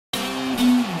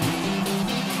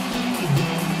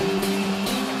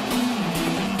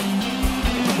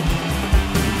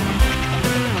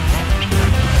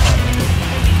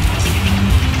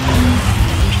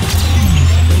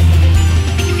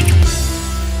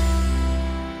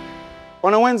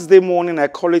On a Wednesday morning, I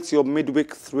call it your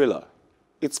midweek thriller.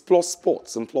 It's Plus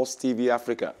Sports and Plus TV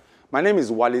Africa. My name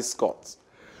is Wale Scott.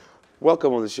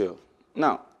 Welcome on the show.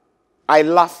 Now, I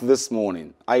laughed this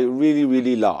morning. I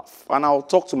really laugh. And I'll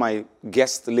talk to my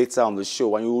guest later on the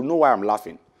show, and you will know why I'm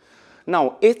laughing.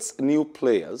 Now, 8 new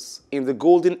players in the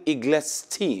Golden Eaglets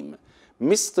team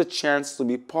missed the chance to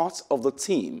be part of the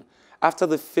team after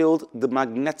they failed the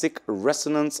magnetic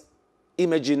resonance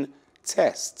imaging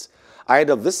test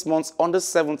ahead of this month's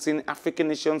Under-17 African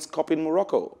Nations Cup in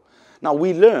Morocco. Now,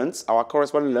 our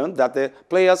correspondent learned that the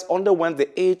players underwent the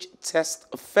age test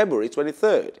February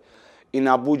 23rd in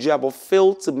Abuja, but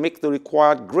failed to make the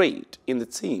required grade in the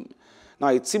team. Now,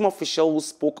 a team official who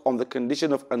spoke on the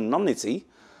condition of anonymity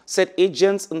said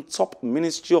agents and top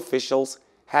ministry officials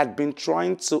had been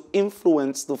trying to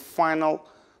influence the final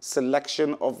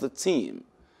selection of the team.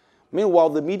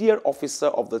 Meanwhile, the media officer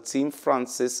of the team,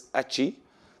 Francis Achi,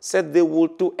 said they will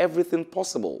do everything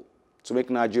possible to make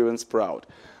Nigerians proud.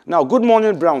 Now, good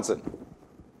morning, Brownson.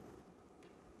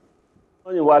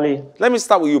 Good morning, Wale. Let me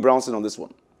start with you, Brownson, on this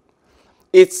one.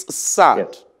 It's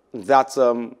sad that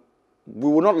we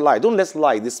will not lie. Don't let's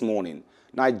lie this morning.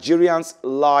 Nigerians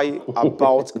lie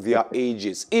about their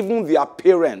ages. Even their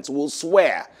parents will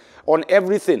swear on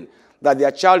everything that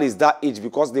their child is that age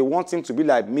because they want him to be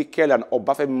like Mikel and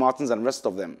Obafemi Martins and the rest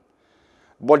of them.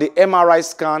 But the MRI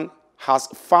scan has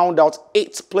found out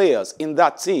 8 players in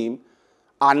that team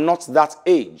are not that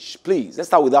age. Please, let's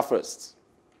start with that first.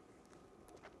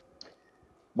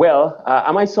 Well,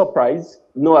 am I surprised?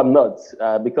 No, I'm not,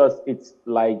 because it's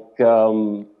like a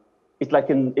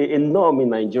norm in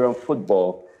Nigerian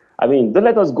football. I mean, don't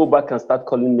let us go back and start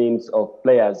calling names of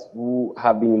players who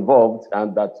have been involved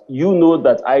and that you know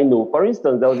that I know. For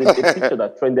instance, there was a picture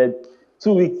that trended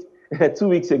 2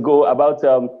 weeks ago about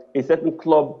a certain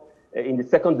club in the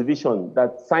 2nd division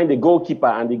that signed a goalkeeper,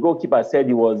 and the goalkeeper said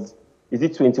he was,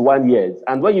 21 years?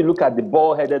 And when you look at the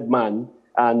bald-headed man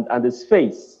and his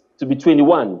face to be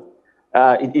 21,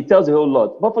 it tells a whole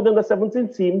lot. But for the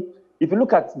under-17 team, if you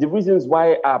look at the reasons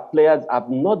why our players have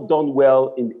not done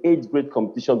well in the age grade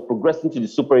competition, progressing to the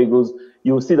Super Eagles,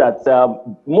 you will see that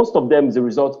most of them is a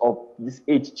result of this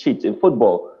age cheat in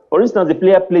football. For instance, the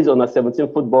player plays on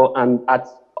under-17 football, and at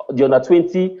the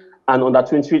under-20 and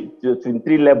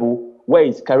under-23 level, where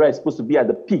his career is supposed to be at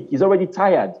the peak, he's already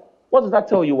tired. What does that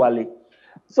tell you, Wale?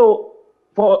 So,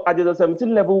 at the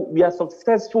under-17 level, we are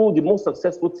successful, the most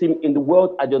successful team in the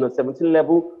world at the under-17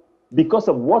 level because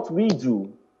of what we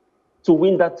do to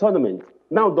win that tournament.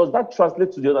 Now, does that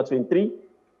translate to the under-23,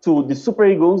 to the Super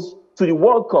Eagles, to the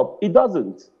World Cup? It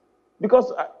doesn't.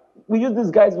 Because we use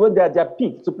these guys when they're at their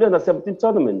peak to play on a 17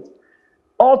 tournament.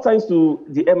 All thanks to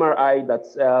the MRI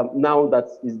that's now that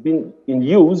is being in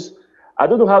use. I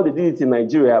don't know how they did it in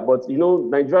Nigeria, but you know,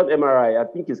 Nigerian MRI, I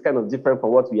think is kind of different from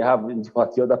what we have in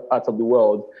the other parts of the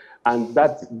world, and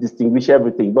that distinguishes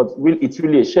everything. But it's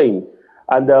really a shame.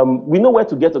 And we know where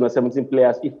to get on the 17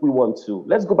 players if we want to.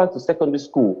 Let's go back to secondary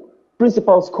school.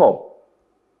 Principal's Cup.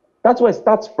 That's where it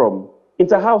starts from.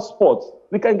 Inter-house sports.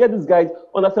 We can get these guys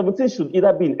on the 17 should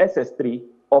either be in SS3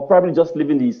 or probably just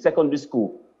leaving the secondary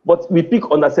school. But we pick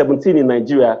under 17 in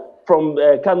Nigeria from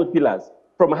Kano Pillars,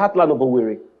 from Heartland of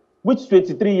Owerri. Which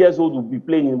 23 years old will be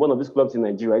playing in one of these clubs in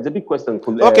Nigeria? It's a big question.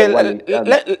 Okay,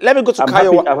 let me go to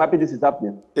Kayowa. I'm happy this is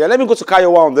happening. Yeah, let me go to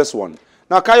Kayowa on this one.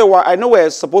 Now, Kayowa, I know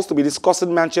we're supposed to be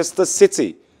discussing Manchester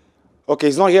City. Okay,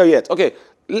 he's not here yet. Okay,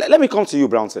 let me come to you,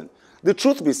 Brownson. The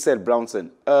truth be said, Brownson,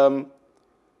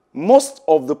 most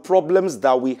of the problems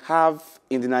that we have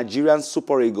in the Nigerian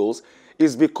Super Eagles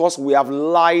is because we have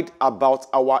lied about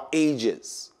our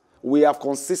ages. We have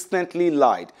consistently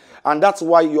lied. And that's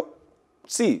why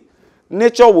see,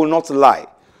 nature will not lie.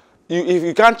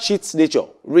 You can't cheat nature,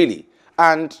 really.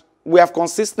 And we have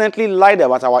consistently lied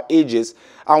about our ages,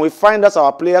 and we find that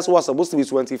our players who are supposed to be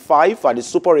 25 at the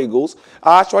Super Eagles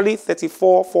are actually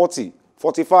 34, 40,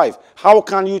 45. How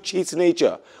can you cheat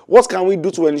nature? What can we do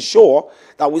to ensure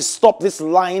that we stop this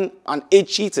lying and age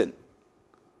cheating?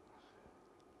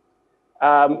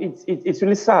 It's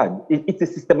really sad. It's a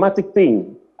systematic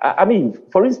thing. I mean,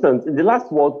 for instance, in the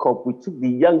last World Cup, we took the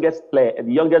youngest player,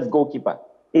 the youngest goalkeeper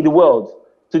in the world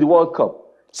to the World Cup.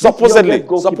 Supposedly,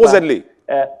 right? Supposedly,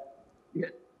 right? Yeah,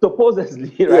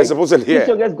 supposedly, yeah. This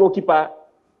youngest goalkeeper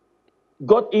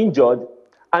got injured,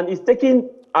 and it's taking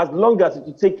as long as it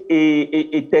would take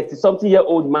a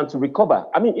 30-something-year-old man to recover.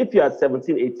 I mean, if you are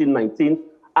 17, 18, 19,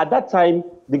 at that time,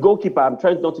 the goalkeeper, I'm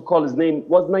trying not to call his name,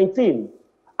 was 19.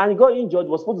 And he got injured,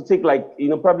 was supposed to take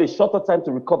probably a shorter time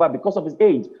to recover because of his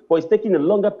age, but it's taking a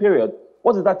longer period.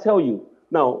 What does that tell you?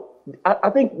 Now, I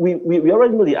think we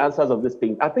already know the answers of this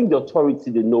thing. I think the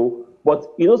authority, they know But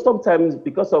sometimes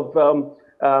because of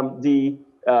the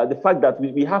fact that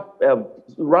we have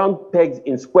round pegs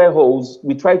in square holes,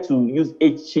 we try to use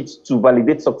H sheets to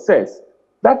validate success.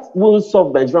 That will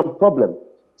solve the Nigerian problem.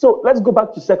 So let's go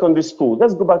back to secondary school.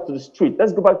 Let's go back to the street.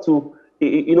 Let's go back to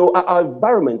our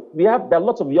environment. There are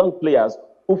lots of young players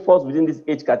who falls within this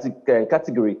age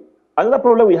category. Another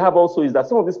problem we have also is that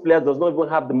some of these players does not even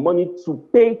have the money to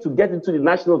pay to get into the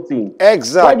national team.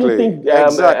 Exactly. Why do you think?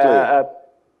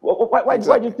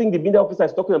 Why do you think the media officer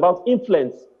is talking about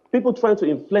influence? People trying to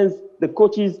influence the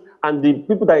coaches and the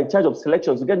people that are in charge of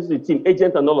selections to get into the team,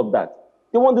 agent and all of that.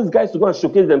 They want these guys to go and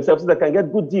showcase themselves so they can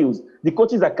get good deals. The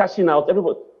coaches are cashing out.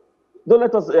 Everybody, don't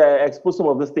let us expose some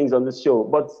of these things on this show.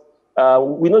 But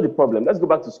we know the problem. Let's go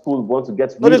back to school. We want to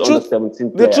get real under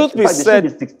 17 players. The truth be said, they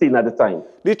should be 16 at the time.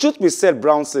 The truth be said,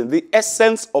 Brownson, the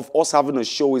essence of us having a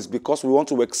show is because we want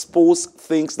to expose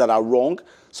things that are wrong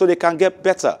so they can get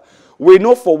better. We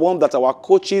know for one that our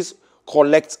coaches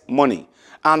collect money.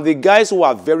 And the guys who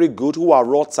are very good, who are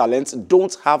raw talents,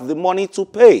 don't have the money to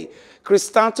pay.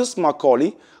 Christantus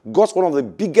Macaulay got one of the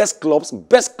biggest clubs,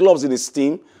 best clubs in his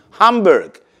team,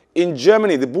 Hamburg, in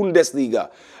Germany, the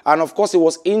Bundesliga. And of course, he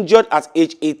was injured at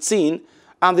age 18.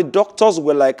 And the doctors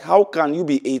were like, how can you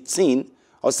be 18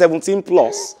 or 17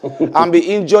 plus and be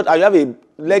injured and you have a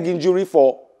leg injury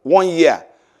for 1 year?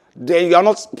 Then you are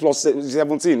not plus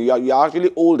 17, you are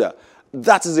actually older.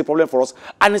 That is a problem for us.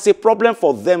 And it's a problem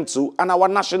for them too and our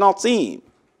national team.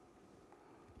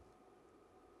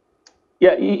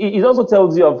 Yeah, it also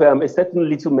tells you of a certain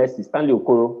little Messi, Stanley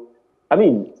Okoro. I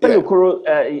mean, Stanley Okoro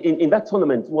in that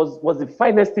tournament was the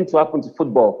finest thing to happen to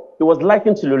football. He was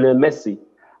likened to Lionel Messi.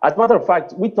 As a matter of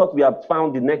fact, we thought we had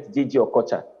found the next JJ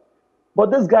Okocha.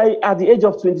 But this guy, at the age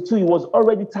of 22, he was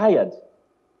already tired.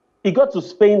 He got to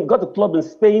Spain, got a club in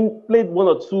Spain, played 1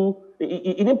 or 2.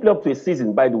 He didn't play up to a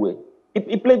season, by the way.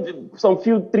 He played some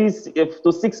 3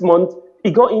 to 6 months.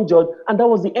 He got injured, and that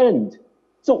was the end.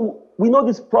 So we know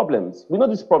these problems. We know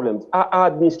these problems. Our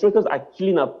administrators are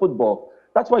killing our football.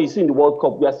 That's why you see in the World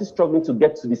Cup, we are still struggling to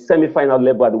get to the semi-final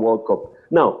level at the World Cup.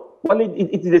 Now, well,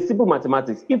 it is a simple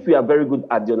mathematics. If we are very good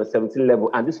at the under-17 level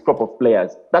and this crop of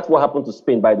players, that's what happened to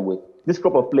Spain, by the way. This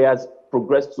crop of players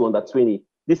progressed to under-20.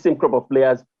 This same crop of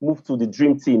players moved to the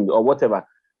dream team or whatever.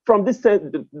 From this,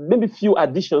 maybe few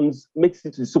additions makes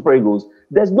it to the Super Eagles.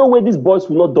 There's no way these boys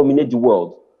will not dominate the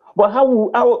world. But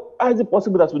how is it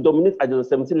possible that we dominate at the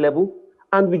under-17 level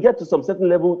and we get to some certain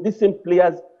level, these same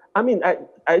players? I mean,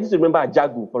 I used to remember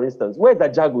Ajagu, for instance. Where is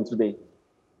Ajagu today?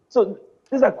 So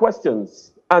these are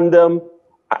questions. And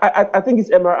I think this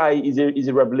MRI is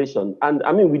a revelation. And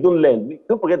I mean, we don't learn.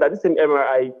 Don't forget that this same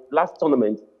MRI, last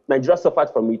tournament, Nigeria suffered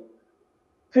from it.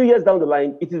 A few years down the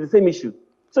line, it is the same issue.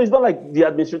 So it's not like the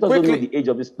administrators don't know the age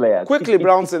of these players. Quickly,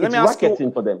 Brownson, let me ask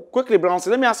you. For them. Quickly,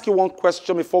 Brownson, let me ask you one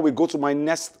question before we go to my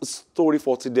next story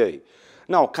for today.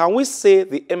 Now, can we say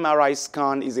the MRI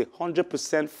scan is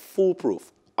 100%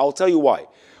 foolproof? I'll tell you why.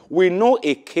 We know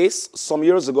a case some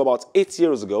years ago, about 8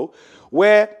 years ago,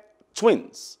 where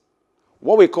twins,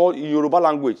 what we call Yoruba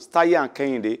language, Taye and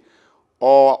Kehinde,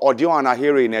 or Odio and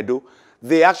Ahere in Edo,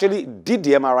 they actually did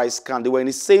the MRI scan. They were in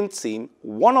the same team.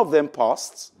 One of them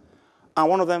passed, and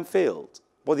one of them failed.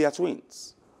 But they are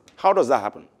twins. How does that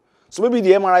happen? So maybe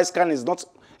the MRI scan is not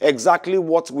exactly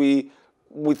what we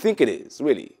think it is,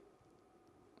 really.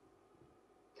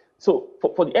 So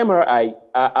for the MRI,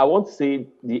 I want to say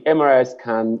the MRI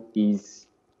scan is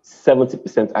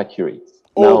 70% accurate.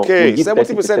 Okay, now,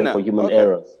 70% now. For human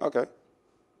errors. Okay.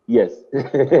 Yes.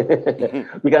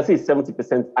 We can say it's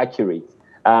 70% accurate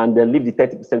and leave the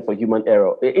 30% for human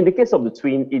error. In the case of the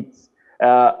twin, it's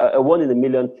a 1 in a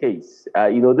million case.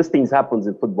 These things happens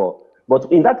in football.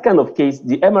 But in that kind of case,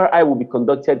 the MRI will be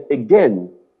conducted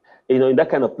again, in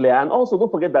that kind of player. And also,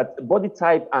 don't forget that body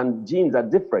type and genes are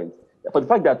different. For the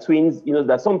fact that twins,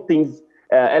 there are some things,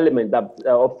 elements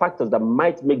or factors that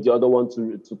might make the other one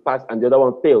to pass and the other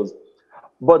one fails.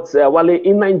 But while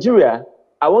in Nigeria,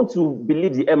 I want to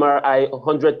believe the MRI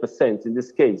 100% in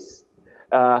this case.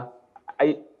 I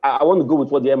want to go with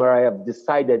what the MRI have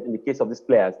decided in the case of these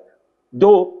players.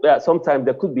 Though sometimes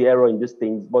there could be error in these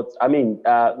things, but I mean,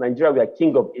 Nigeria, we are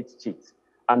king of its cheats.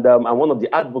 And I'm one of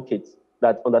the advocates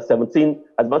that under 17,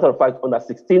 as a matter of fact, under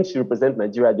 16 should represent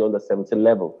Nigeria at the under 17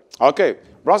 level. Okay.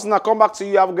 Brownson, I'll come back to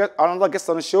you. I have another guest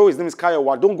on the show. His name is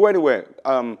Kayowa. Don't go anywhere,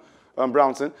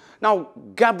 Brownson. Now,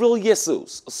 Gabriel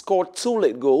Jesus scored 2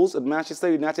 late goals at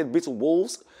Manchester United beat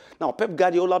Wolves. Now, Pep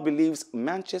Guardiola believes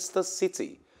Manchester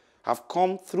City have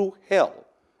come through hell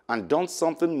and done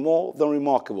something more than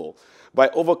remarkable by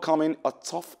overcoming a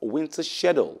tough winter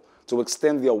schedule to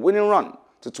extend their winning run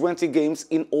to 20 games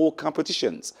in all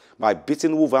competitions by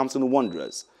beating Wolverhampton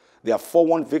Wanderers. Their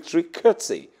 4-1 victory,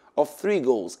 courtesy of 3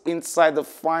 goals inside the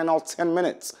final 10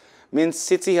 minutes, means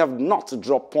City have not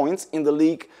dropped points in the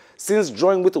league since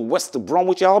drawing with West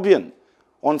Bromwich Albion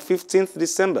on 15th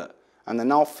December, and are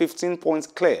now 15 points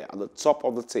clear at the top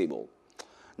of the table.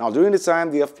 Now, during the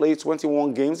time, they have played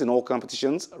 21 games in all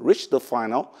competitions, reached the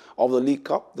final of the League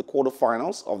Cup, the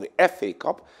quarterfinals of the FA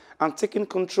Cup, and taken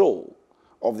control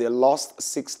of their last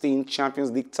 16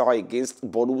 Champions League tie against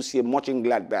Borussia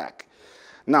Mönchengladbach.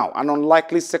 Now, an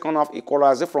unlikely second-half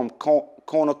equalizer from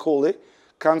Conor Cole,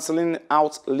 cancelling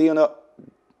out Leonard.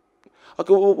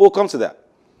 Okay, we'll come to that.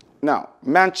 Now,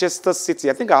 Manchester City.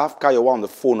 I think I have Kayowa on the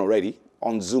phone already,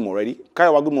 on Zoom already.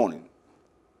 Kayowa, good morning.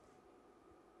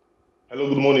 Hello,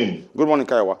 good morning. Good morning,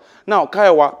 Kayowa. Now,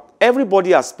 Kayowa,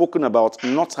 everybody has spoken about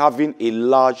not having a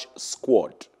large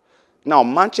squad. Now,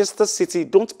 Manchester City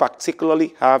don't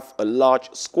particularly have a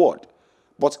large squad.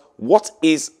 But what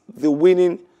is the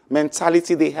winning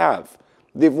mentality they have?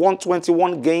 They've won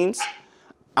 21 games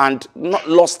and not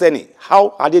lost any.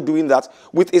 How are they doing that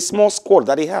with a small squad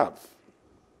that they have?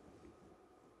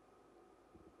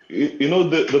 You know,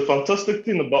 the fantastic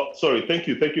thing about... Sorry, thank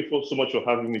you so much for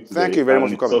having me today. Thank you very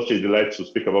much for coming. It's such a delight to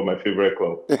speak about my favorite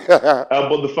club.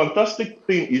 But the fantastic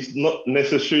thing is not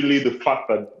necessarily the fact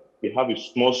that we have a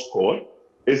small squad.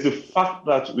 It's the fact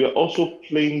that we are also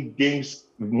playing games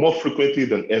more frequently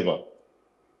than ever.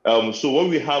 So what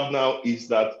we have now is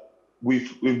that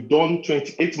we've done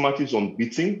 28 matches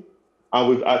unbeaten, and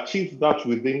we've achieved that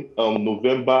within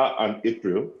November and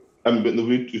April,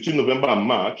 between November and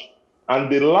March. And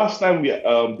the last time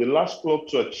the last club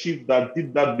to achieve that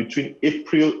did that between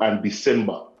April and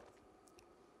December,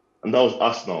 and that was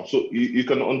Arsenal. So you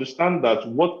can understand that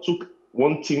what took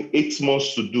one team 8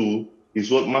 months to do is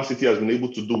what Man City has been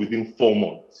able to do within 4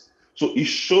 months. So it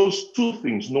shows 2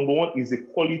 things. Number one is the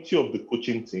quality of the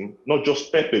coaching team, not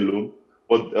just Pep alone,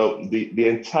 but the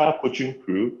entire coaching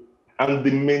crew, and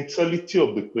the mentality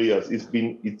of the players. It's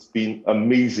been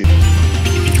amazing.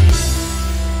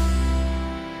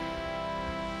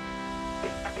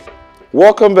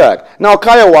 Welcome back. Now,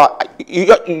 Kayowa,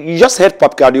 you just heard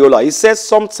Pep Guardiola. He says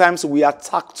sometimes we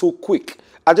attack too quick.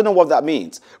 I don't know what that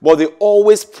means, but they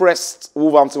always pressed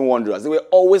Wolverhampton Wanderers. They were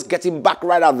always getting back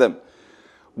right at them.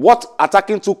 What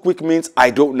attacking too quick means,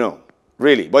 I don't know,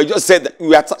 really. But you just said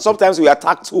that sometimes we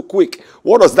attack too quick.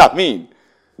 What does that mean?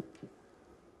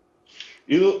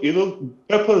 You know,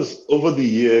 Pep has over the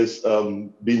years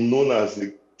been known as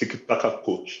the tiki-taka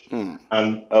coach,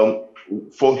 and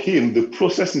for him, the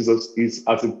process is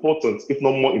as important, if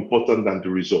not more important, than the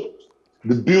result.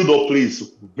 The build-up play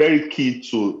is very key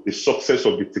to the success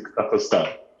of the tiki-taka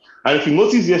style. And if you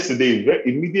notice yesterday,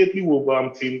 immediately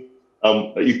Wolverhampton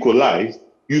equalized,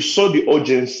 you saw the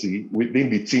urgency within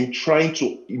the team trying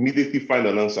to immediately find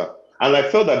an answer. And I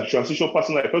felt that the transition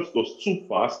personally, I felt it was too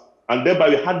fast, and thereby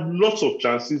we had lots of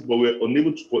chances, but we were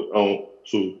unable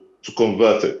to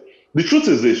convert it. The truth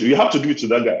is this: you have to give it to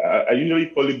that guy. I usually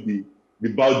call it the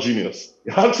Bow genius.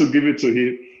 You have to give it to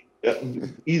him.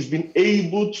 He's been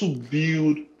able to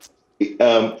build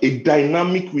a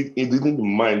dynamic within the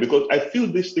mind, because I feel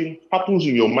this thing happens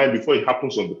in your mind before it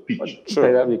happens on the pitch.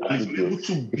 Sure. And he's been able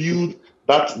to build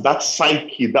that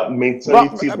psyche, that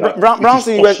mentality.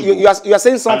 Brownson, you are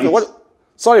saying something.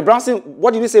 Sorry, Brownson,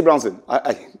 what did you say, Brownson?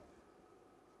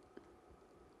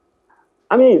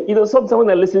 I mean, you know, sometimes when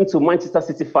I listen to Manchester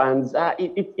City fans,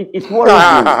 it worries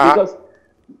me, because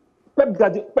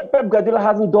Pep Guardiola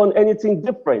hasn't done anything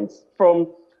different from...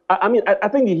 I mean, I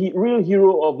think the real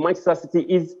hero of Manchester City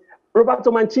is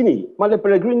Roberto Mancini. Manuel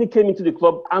Pellegrini came into the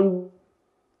club and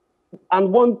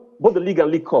won both the League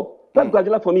and League Cup. Pep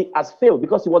Guardiola, for me, has failed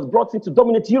because he was brought in to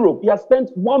dominate Europe. He has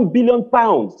spent £1 billion,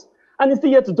 and he's still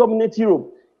here to dominate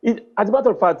Europe. As a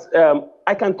matter of fact,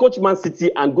 I can coach Man City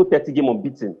and go 30 games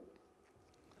unbeaten.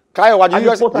 Kayowa, did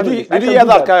you hear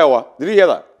that, Kayowa? Did you hear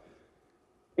that?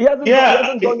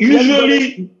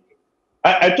 Usually,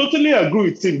 I totally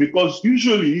agree with him, because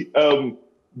usually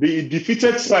the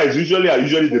defeated sides are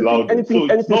usually the loudest. So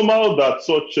it's normal that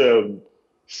such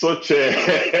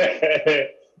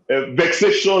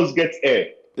vexations get air.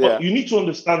 Yeah. But you need to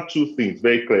understand 2 things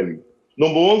very clearly.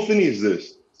 Number one thing is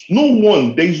this: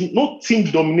 there is no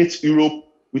team dominates Europe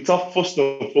without first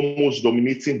and foremost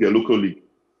dominating their local league.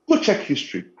 Go check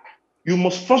history. You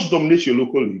must first dominate your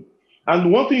local league.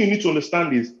 And one thing you need to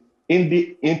understand is,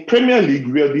 in Premier League,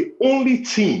 we are the only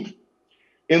team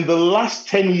in the last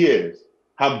 10 years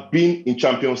have been in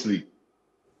Champions League.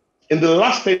 In the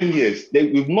last 10 years,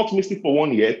 we've not missed it for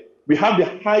 1 year. We have the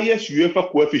highest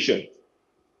UEFA coefficient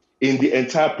in the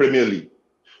entire Premier League.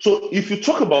 So if you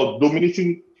talk about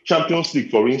dominating Champions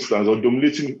League, for instance, or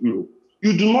dominating Europe,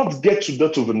 you do not get to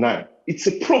that overnight. It's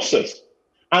a process.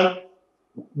 And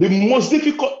the most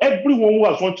difficult, everyone who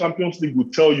has won Champions League will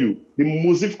tell you, the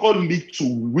most difficult league to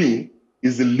win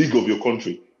is the league of your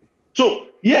country. So,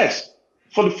 yes,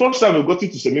 for the first time we've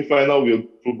gotten to semi-final, we're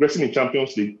progressing in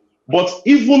Champions League. But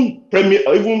even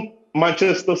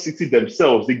Manchester City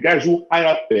themselves, the guys who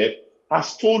hired Pep,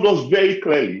 has told us very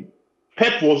clearly,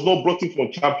 Pep was not brought in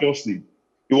for Champions League.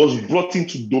 He was brought in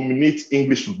to dominate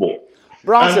English football.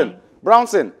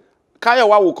 Brownson,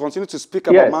 Kayowa will continue to speak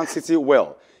about Man City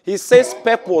well. He says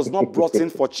Pep was not brought in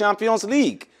for Champions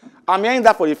League. I'm hearing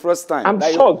that for the first time. I'm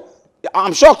shocked.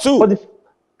 I'm shocked too.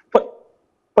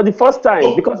 For the first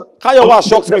time, because Kayowa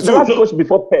shocked me too. The last coach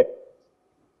before Pep.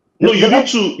 No, you need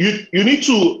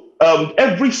to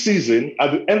every season,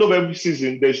 at the end of every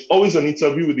season, there's always an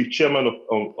interview with the chairman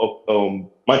of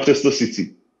Manchester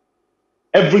City.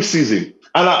 Every season.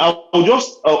 And I'll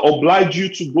just oblige you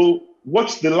to go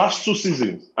watch the last 2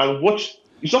 seasons and watch.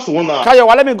 It's just one hour.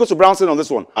 Kayowa, let me go to Brownson on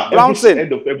this one. Brownson,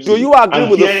 do you agree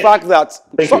with the fact that...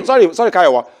 Sorry,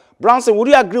 Kayowa. Brownson, would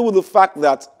you agree with the fact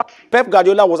that Pep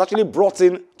Guardiola was actually brought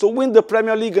in to win the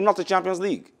Premier League and not the Champions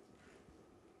League?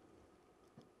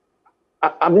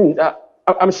 I mean,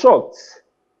 I'm shocked.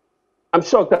 I'm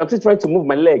shocked. I'm still trying to move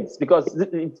my legs because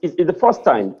it's the first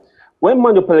time. When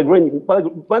Manuel Pellegrini,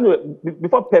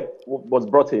 before Pep was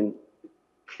brought in,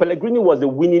 Pellegrini was the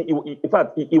winning. In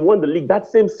fact, he won the league that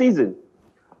same season.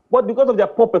 But because of their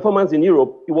poor performance in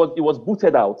Europe, he was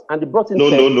booted out, and they brought in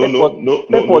Pep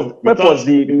was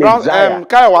the Messiah.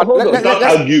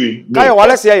 Kayowa,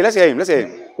 let's hear him.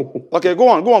 Okay, go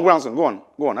on, Brownson, go on.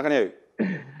 I can hear you.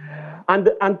 And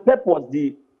Pep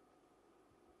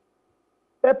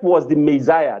was the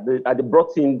Messiah. They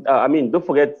brought in. I mean, don't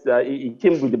forget, he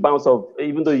came with the bounce of,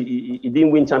 even though he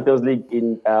didn't win Champions League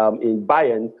in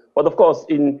Bayern, but of course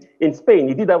in Spain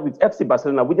he did that with FC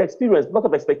Barcelona with the experience, a lot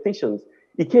of expectations.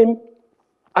 He came.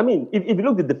 I mean, if you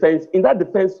look at the defense, in that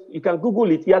defense, you can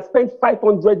Google it. He has spent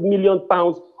 £500 million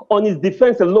on his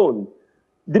defense alone.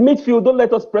 The midfield, don't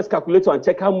let us press calculator and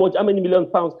check how many million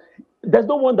pounds. There's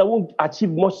no one that won't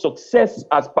achieve much success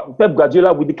as Pep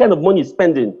Guardiola with the kind of money he's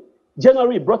spending.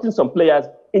 January, he brought in some players.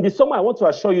 In the summer, I want to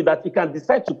assure you that he can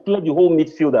decide to clear the whole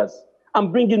midfielders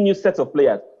and bring in new sets of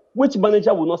players. Which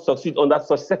manager will not succeed under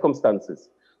such circumstances?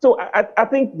 So I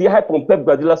think the hype on Pep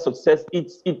Guardiola's success,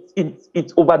 it's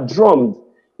overdrummed.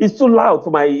 It's too loud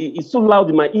it's too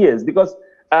loud in my ears because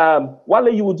Wale,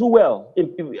 you will do well.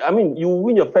 I mean, you will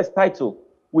win your first title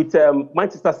with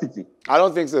Manchester City. I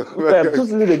don't think so. 2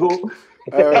 seasons ago.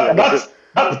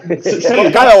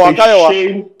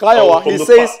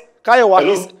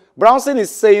 Brownson is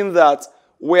saying that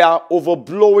we are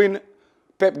overblowing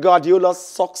Pep Guardiola's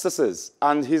successes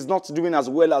and he's not doing as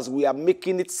well as we are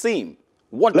making it seem.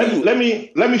 Let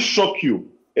me shock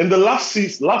you. In the last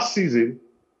season,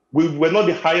 we were not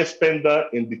the highest spender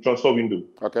in the transfer window.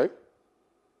 Okay.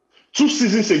 2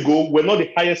 seasons ago, we're not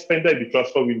the highest spender in the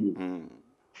transfer window.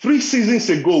 3 seasons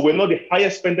ago, we're not the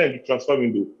highest spender in the transfer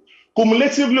window.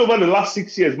 Cumulatively over the last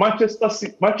 6 years,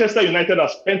 Manchester United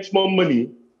has spent more money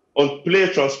on player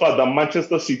transfer than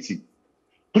Manchester City.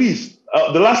 Please,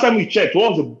 the last time we checked,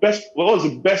 what was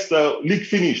the best league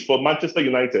finish for Manchester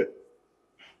United?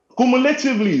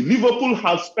 Cumulatively, Liverpool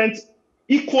has spent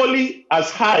equally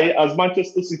as high as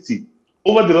Manchester City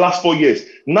over the last 4 years.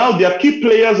 Now their key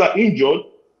players are injured,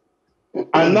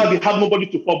 and now they have nobody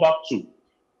to fall back to.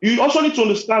 You also need to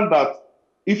understand that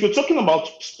if you're talking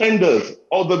about spenders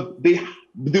or the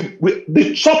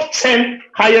top 10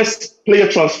 highest player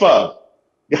transfers,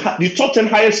 the top 10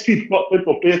 highest fee for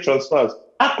player transfers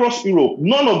across Europe,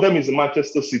 none of them is in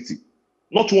Manchester City.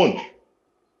 Not one.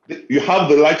 You have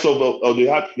the likes of Paul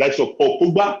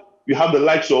Pogba. You have the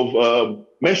likes of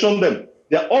mention them.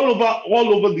 They're all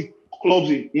over the clubs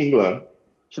in England.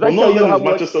 Should I tell you how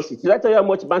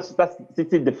much Manchester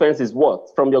City defense is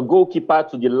worth, from your goalkeeper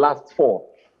to the last 4?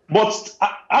 But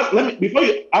before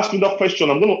you ask me that question,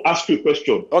 I'm going to ask you a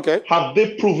question. Okay. Have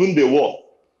they proven their worth?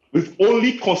 We've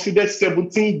only considered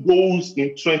 17 goals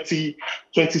in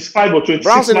 25 or 26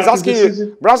 Brownson is asking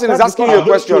you. Brownson is asking you a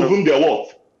question. Have they proven their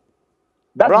worth?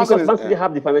 That's because Man City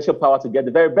have the financial power to get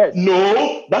the very best.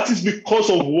 No, that is because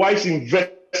of wise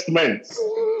investments.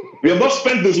 We have not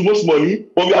spent the most money,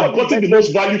 but we have gotten the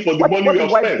most value for the money we have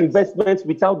spent. Investments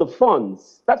without the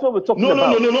funds. That's what we're talking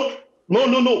about. No.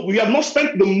 We have not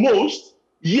spent the most,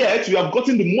 yet we have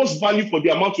gotten the most value for the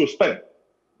amount we have spent.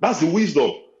 That's the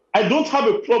wisdom. I don't have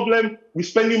a problem with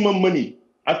spending more money.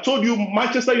 I told you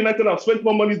Manchester United have spent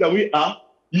more money than we are.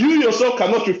 You yourself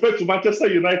cannot refer to Manchester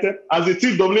United as a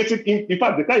team dominating. In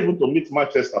fact, they can't even dominate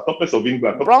Manchester, toppest of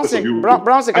England, toppest of Europe.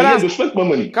 Brownson, and yet they spend more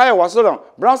money. Kayowa, slow down.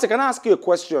 Brownson, can I ask you a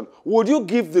question? Would you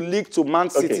give the league to Man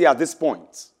City at this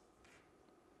point?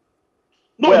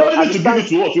 No, you don't need to give it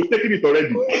to us. We've taken it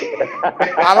already.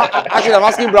 Actually, I'm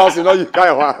asking Brownson, not you,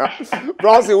 Kayowa.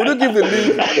 Brownson, would you give the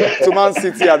league to Man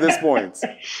City at this point?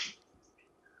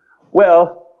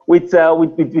 Well, with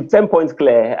 10 points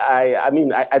clear, I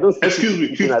mean, I don't see. Excuse me,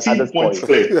 15 at this points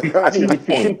point. clear. I mean,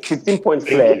 with 15 points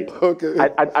clear, Okay.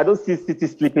 I don't see City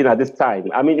sleeping at this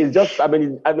time. I mean, it's just how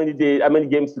many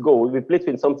games to go? We played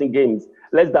 20-something games,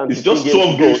 less than. It's just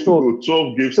 12 games to go.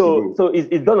 12 games to go. So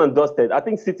it's done and dusted. I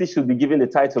think City should be given the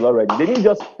title already. They need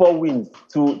just 4 wins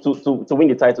to win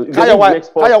the title.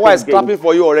 Kayowa is clapping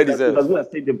for you already, sir.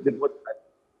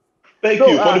 Thank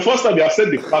you. For the first time, you have said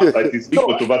the fact that it's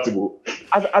incontrovertible.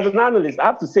 As an analyst, I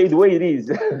have to say the way it is.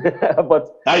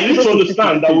 But you need to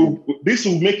understand that this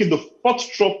will make it the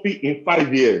 4th trophy in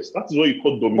 5 years. That is what you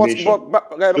call domination.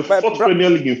 The 4th Premier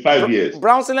League in 5 years.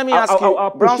 Brownson, let me ask you. I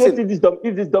appreciate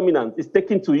if this dominance is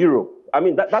taken to Europe. I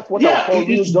mean, that's what I call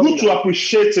it's good to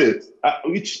appreciate it.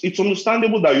 It's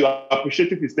understandable that you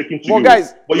appreciate it is taken to Europe.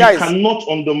 But you cannot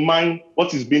undermine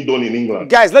what is being done in England.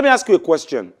 Guys, let me ask you a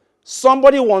question.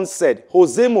 Somebody once said,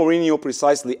 Jose Mourinho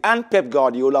precisely, and Pep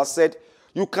Guardiola said,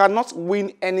 you cannot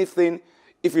win anything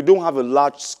if you don't have a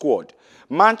large squad.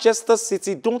 Manchester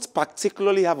City don't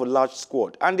particularly have a large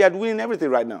squad, and they are winning everything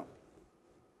right now.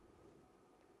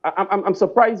 I'm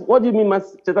surprised. What do you mean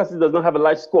Manchester City does not have a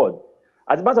large squad?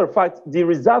 As a matter of fact, the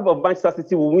reserve of Manchester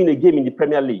City will win a game in the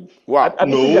Premier League. Wow.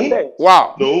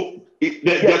 Wow. No.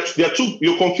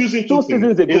 You're confusing two things.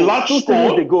 Two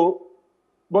seasons ago,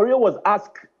 Mourinho was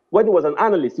asked, when he was an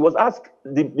analyst, he was asked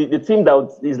the team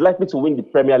that is likely to win the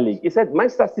Premier League. He said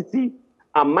Manchester City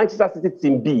and Manchester City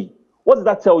Team B. What does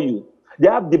that tell you? They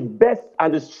have the best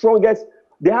and the strongest.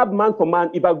 They have man for man.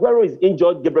 If Aguero is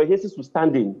injured, Gabriel Jesus will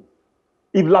stand in.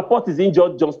 If Laporte is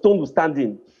injured, John Stone will stand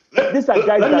in. These are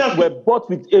guys that were bought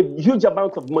with a huge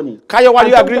amount of money. Kayowa, do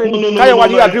you agree? Kayowa,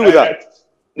 do you agree with that?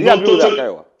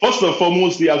 First and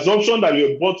foremost, the assumption that you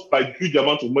were bought by a huge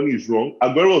amount of money is wrong.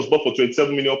 Aguero was bought for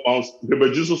 £27 million.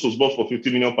 Gabriel Jesus was bought for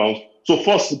 £50 million. So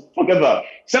first, forget that.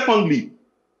 Secondly,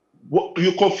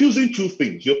 you're confusing two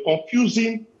things. You're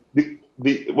confusing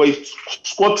the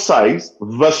squad size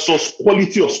versus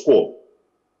quality of squad.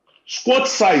 Squad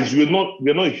size, we're not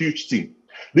a huge team.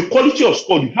 The quality of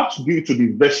squad, you have to give it to the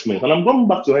investment. And I'm going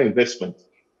back to that investment.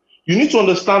 You need to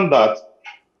understand that.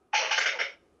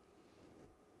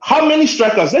 How many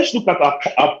strikers? Let's look at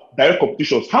our direct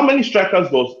competitions. How many strikers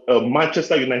does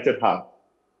Manchester United have?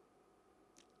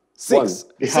 Six,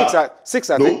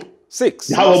 I think. Six.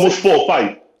 They have almost 4 or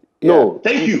 5. No.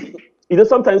 Thank you. You know,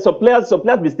 sometimes some players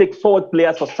mistake forward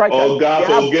players for strikers. Oh, God,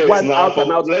 let's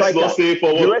not say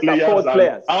forward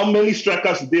players. How many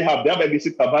strikers do they have? They have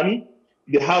Edison Cavani.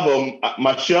 They have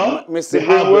Martial. Mr.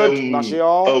 Hayward,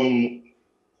 Martial.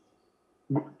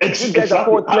 These guys are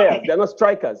forward players. They're not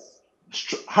strikers.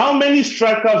 How many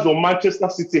strikers do Manchester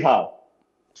City have?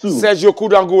 2. Sergio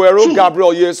Aguero,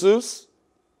 Gabriel Jesus.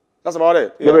 That's about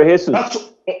it. Yeah. Gabriel Jesus. That's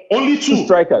only 2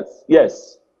 strikers.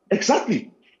 Yes.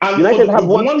 Exactly. And United have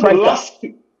one striker.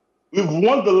 We've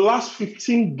won the last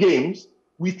 15 games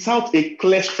without a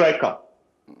clear striker.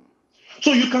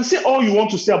 So you can say all you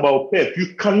want to say about Pep.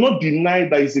 You cannot deny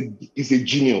that he's a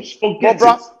genius. Forget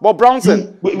it. But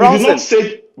Brownson,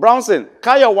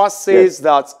 Kayowa says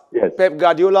that Pep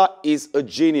Guardiola is a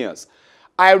genius.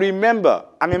 I remember,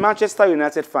 I'm a Manchester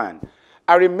United fan.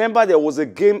 I remember there was a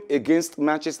game against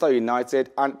Manchester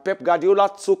United and Pep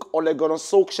Guardiola took Ole Gunnar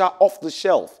Solskjaer off the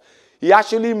shelf. He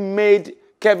actually made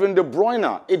Kevin De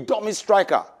Bruyne a dummy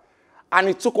striker and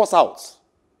he took us out.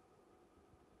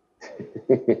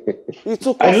 He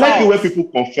took us out. I like it when people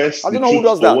confess the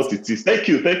truth for what it is. Thank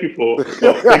you for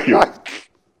thank you.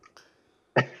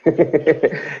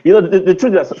 You know, the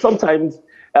truth is that sometimes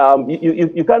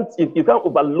you can't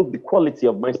overlook the quality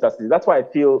of Manchester City. That's why I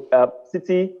feel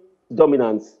City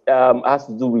dominance has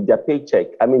to do with their paycheck.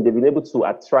 I mean, they've been able to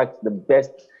attract the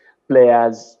best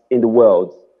players in the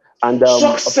world. And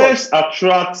success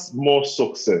attracts more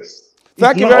success.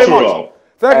 Thank you very much.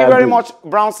 Thank you very much,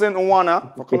 Brownson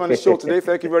Nwanna, for coming on the show today.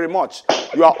 Thank you very much.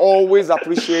 You are always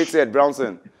appreciated,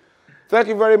 Brownson. Thank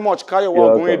you very much,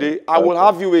 Kayowa Ogunride. I will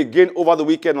have you again over the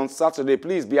weekend on Saturday.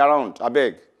 Please be around, I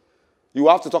beg. You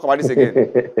have to talk about this again.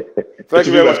 Thank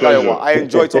you very much, Kayowa. I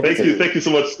enjoyed talking to you. Thank you so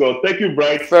much, Scott. Thank you,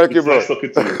 Bright. Thank you, bro. Nice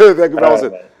talking to you. Thank you,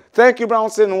 Brownson. Thank you,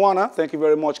 Brownson Nwanna. Thank you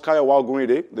very much, Kayowa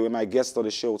Ogunride. They were my guests on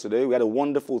the show today. We had a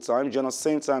wonderful time. Join us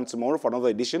same time tomorrow for another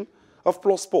edition of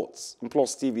Plus Sports and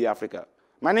Plus TV Africa.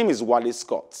 My name is Wale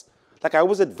Scott. Like I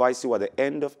always advise you at the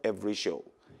end of every show,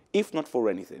 if not for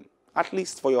anything, at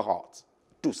least for your heart,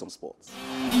 do some sports.